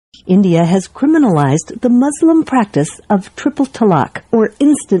India has criminalized the Muslim practice of triple talaq, or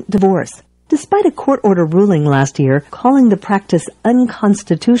instant divorce. Despite a court order ruling last year calling the practice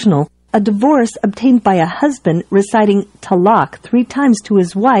unconstitutional, a divorce obtained by a husband reciting talaq 3 times to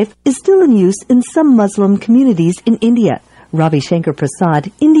his wife is still in use in some Muslim communities in India. Ravi Shankar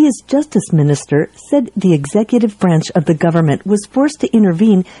Prasad, India's justice minister, said the executive branch of the government was forced to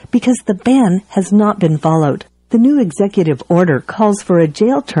intervene because the ban has not been followed. The new executive order calls for a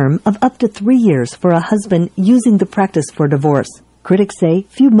jail term of up to 3 years for a husband using the practice for divorce. Critics say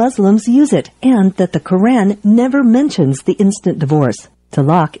few Muslims use it and that the Quran never mentions the instant divorce.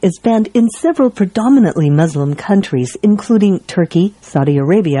 Talaq is banned in several predominantly Muslim countries, including Turkey, Saudi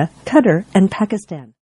Arabia, Qatar, and Pakistan.